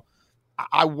year ago.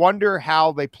 I wonder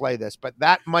how they play this, but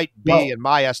that might be, in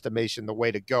my estimation, the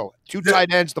way to go. 2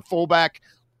 tight ends, the fullback,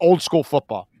 old school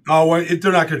football. Oh,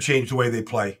 they're not going to change the way they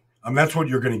play. That's what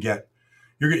you're going to get.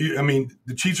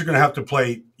 The Chiefs are going to have to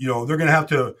play. They're going to have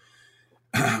to,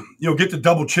 get the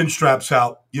double chin straps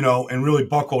out, and really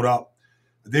buckled up.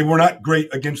 They were not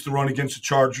great against the run against the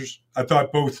Chargers. I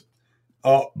thought both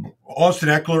Austin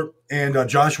Eckler and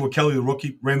Joshua Kelly, the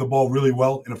rookie, ran the ball really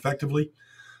well and effectively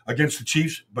against the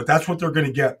Chiefs. But that's what they're going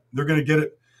to get. They're going to get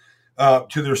it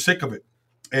till they're sick of it.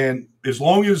 And as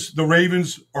long as the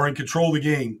Ravens are in control of the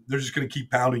game, they're just going to keep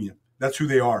pounding you. That's who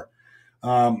they are.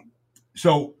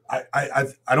 So I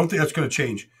don't think that's going to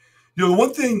change. The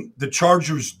one thing the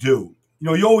Chargers do,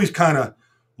 you always kind of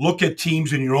look at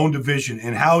teams in your own division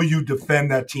and how you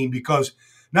defend that team, because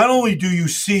not only do you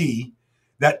see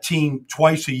that team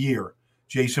twice a year,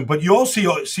 Jason, but you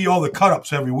also see all the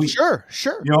cut-ups every week. Sure.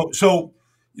 So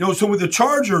with the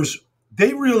Chargers,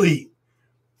 they really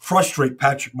frustrate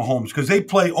Patrick Mahomes because they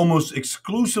play almost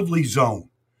exclusively zone.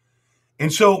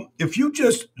 And so if you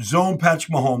just zone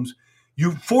Patrick Mahomes,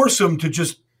 you force him to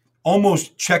just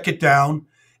almost check it down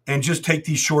and just take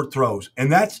these short throws.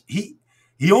 And that's he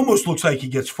almost looks like he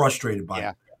gets frustrated by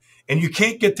it. And you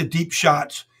can't get the deep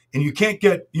shots, and you can't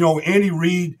get, Andy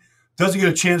Reid doesn't get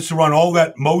a chance to run all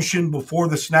that motion before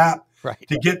the snap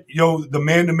to get, the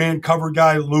man-to-man cover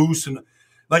guy loose. And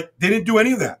they didn't do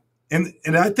any of that. And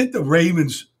I think the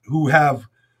Ravens, who have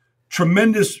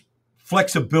tremendous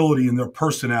flexibility in their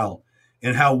personnel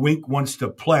and how Wink wants to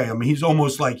play. I mean, he's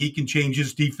almost like he can change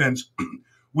his defense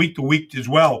week to week as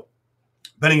well,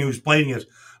 depending on who's playing against.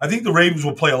 I think the Ravens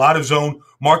will play a lot of zone.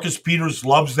 Marcus Peters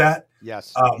loves that.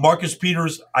 Yes. Marcus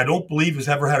Peters, I don't believe, has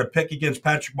ever had a pick against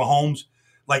Patrick Mahomes.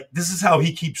 This is how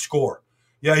he keeps score.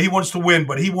 Yeah, he wants to win,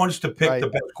 but he wants to pick the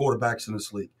best quarterbacks in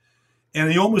this league.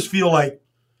 And you almost feel like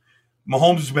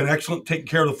Mahomes has been excellent taking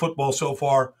care of the football so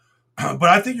far. But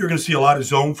I think you're going to see a lot of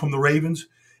zone from the Ravens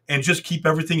and just keep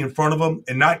everything in front of them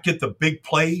and not get the big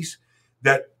plays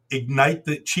that ignite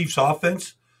the Chiefs'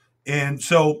 offense. And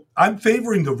so I'm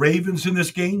favoring the Ravens in this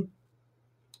game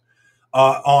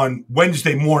on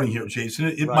Wednesday morning here, Jason.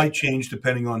 It might change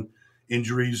depending on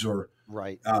injuries or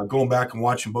going back and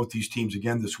watching both these teams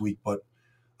again this week. But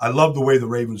I love the way the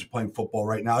Ravens are playing football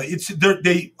right now. There's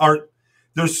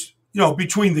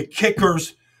between the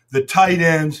kickers, the tight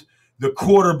ends, the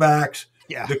quarterbacks,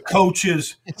 the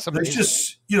coaches, there's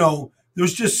just,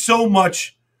 there's just so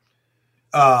much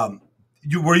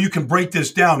where you can break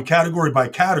this down category by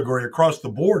category across the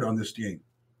board on this game.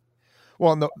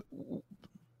 Well,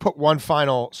 put one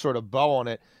final sort of bow on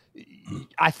it.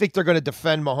 I think they're going to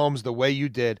defend Mahomes the way you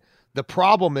did. The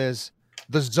problem is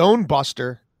the zone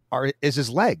buster is his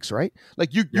legs, right?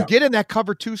 Like you get in that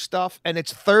cover 2 stuff and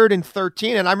it's 3rd and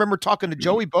 13. And I remember talking to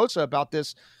Joey Bosa about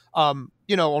this, on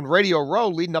Radio Row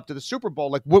leading up to the Super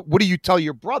Bowl. Like, what do you tell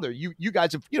your brother? You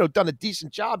guys have, done a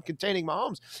decent job containing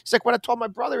Mahomes. It's like what I told my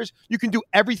brother is you can do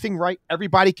everything right.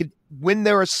 Everybody can win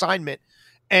their assignment.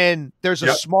 And there's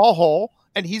a small hole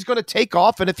and he's going to take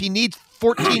off. And if he needs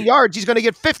 14 yards, he's going to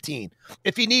get 15.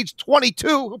 If he needs 22,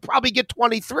 he'll probably get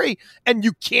 23. And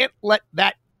you can't let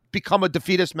that become a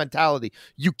defeatist mentality.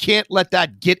 You can't let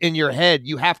that get in your head.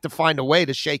 You have to find a way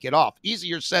to shake it off.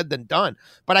 Easier said than done.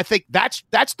 But I think that's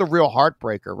the real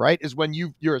heartbreaker, right? Is when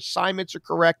your assignments are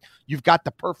correct. You've got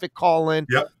the perfect call in.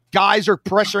 Yep. Guys are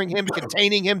pressuring him,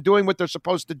 containing him, doing what they're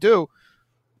supposed to do.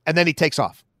 And then he takes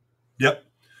off. Yep.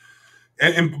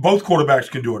 And both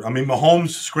quarterbacks can do it. I mean, Mahomes'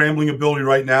 scrambling ability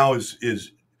right now is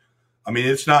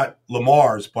it's not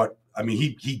Lamar's, but I mean,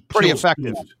 he pretty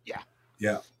effective. Teams.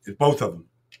 Yeah. It's both of them.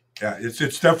 Yeah, it's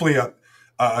definitely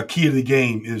a key to the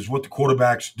game is what the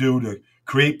quarterbacks do to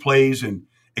create plays and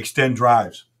extend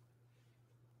drives.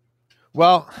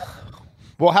 Well,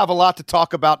 we'll have a lot to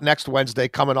talk about next Wednesday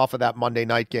coming off of that Monday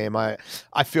night game. I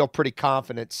feel pretty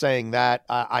confident saying that.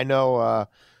 I know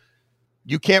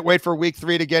you can't wait for week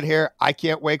 3 to get here. I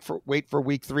can't wait for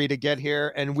week 3 to get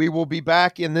here. And we will be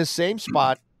back in this same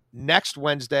spot next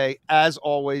Wednesday, as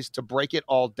always, to break it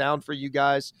all down for you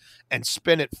guys and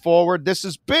spin it forward. This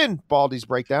has been Baldy's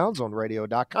Breakdowns on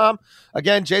radio.com.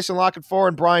 Again, Jason Lockett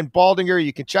and Brian Baldinger.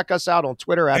 You can check us out on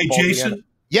Twitter at Baldinger. Jason.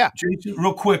 Yeah. Jason,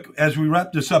 real quick, as we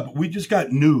wrap this up, we just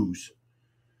got news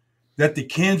that the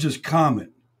Kansas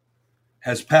Comet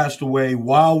has passed away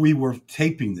while we were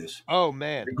taping this. Oh,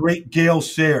 man. The great Gale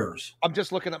Sayers. I'm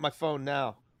just looking at my phone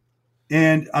now.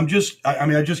 And I just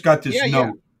got this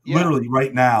note. Yeah. Literally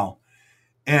right now.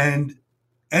 And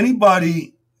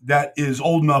anybody that is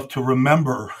old enough to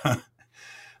remember,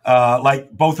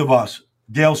 like both of us,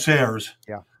 Gale Sayers.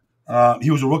 Yeah.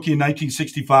 He was a rookie in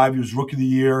 1965. He was Rookie of the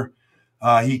Year.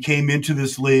 He came into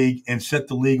this league and set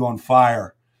the league on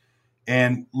fire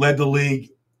and led the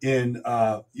league in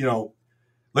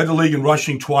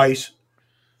rushing twice.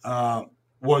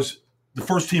 Was the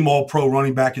first team All-Pro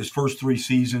running back his first 3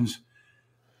 seasons.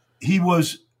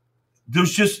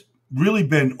 There's just really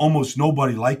been almost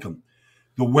nobody like him.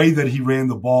 The way that he ran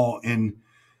the ball and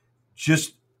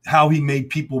just how he made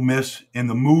people miss and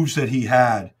the moves that he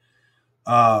had.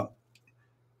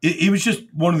 He was just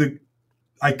one of the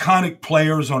iconic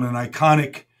players on an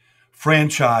iconic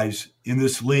franchise in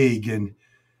this league. And,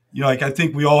 I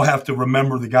think we all have to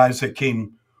remember the guys that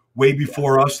came way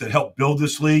before us that helped build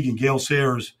this league. And Gale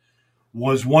Sayers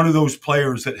was one of those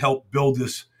players that helped build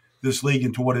this league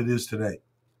into what it is today.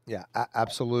 Yeah,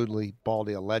 absolutely.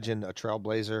 Baldy, a legend, a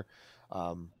trailblazer.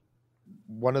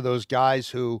 One of those guys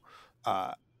who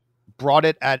brought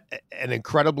it at an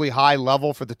incredibly high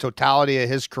level for the totality of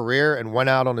his career and went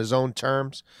out on his own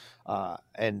terms.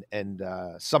 And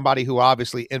somebody who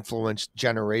obviously influenced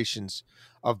generations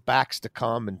of backs to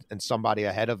come and somebody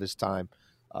ahead of his time,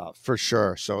 for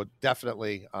sure. So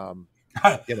definitely, I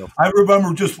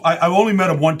remember I've only met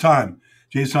him one time.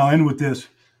 Jason, I'll end with this.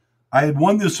 I had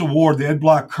won this award, the Ed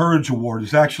Block Courage Award.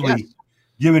 It's actually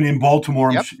given in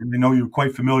Baltimore. Yep. I know you're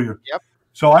quite familiar. Yep.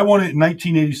 So I won it in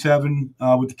 1987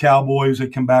 with the Cowboys. They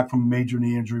come back from a major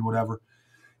knee injury, whatever.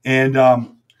 And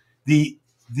the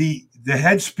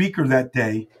head speaker that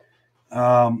day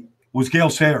was Gale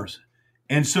Sayers.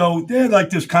 And so they had like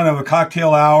this kind of a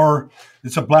cocktail hour.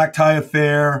 It's a black tie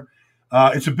affair.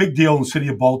 It's a big deal in the city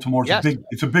of Baltimore.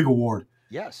 It's a big award.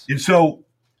 Yes. And so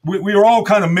we were all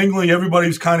kind of mingling.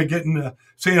 Everybody's kind of getting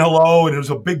saying hello, and there was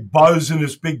a big buzz in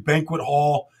this big banquet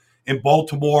hall in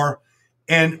Baltimore.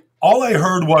 And all I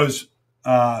heard was,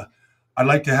 "I'd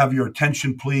like to have your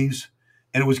attention, please."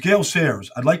 And it was Gale Sayers.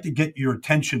 "I'd like to get your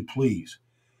attention, please."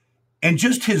 And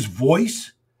just his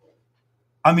voice,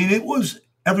 it was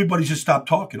everybody just stopped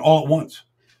talking all at once.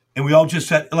 And we all just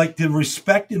said, like, the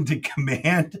respect and the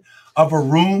command of a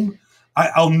room.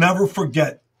 I'll never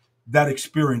forget that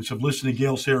experience of listening to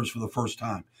Gale Sayers for the first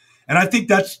time. And I think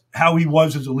that's how he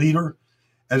was as a leader,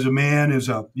 as a man, as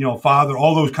a father,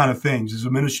 all those kind of things, as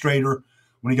administrator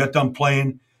when he got done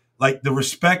playing. Like the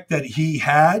respect that he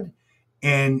had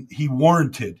and he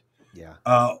warranted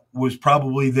was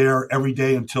probably there every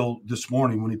day until this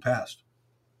morning when he passed.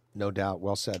 No doubt.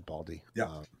 Well said, Baldy.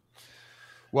 Yeah.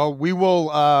 Well, we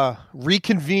will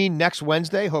reconvene next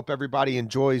Wednesday. Hope everybody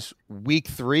enjoys week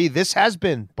 3. This has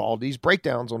been Baldy's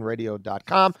Breakdowns on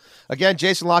radio.com. Again,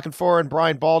 Jason Lockenfora and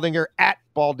Brian Baldinger at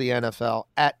Baldy NFL,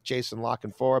 at Jason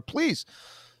Lockenfora. Please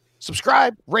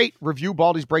subscribe, rate, review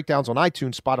Baldy's Breakdowns on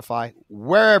iTunes, Spotify,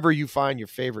 wherever you find your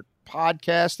favorite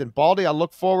podcast. And Baldy, I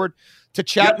look forward to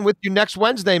chatting with you next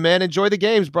Wednesday, man. Enjoy the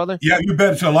games, brother. Yeah, you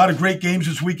bet. It's a lot of great games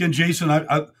this weekend, Jason.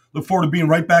 I look forward to being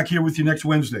right back here with you next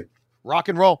Wednesday. Rock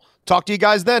and roll. Talk to you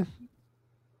guys then.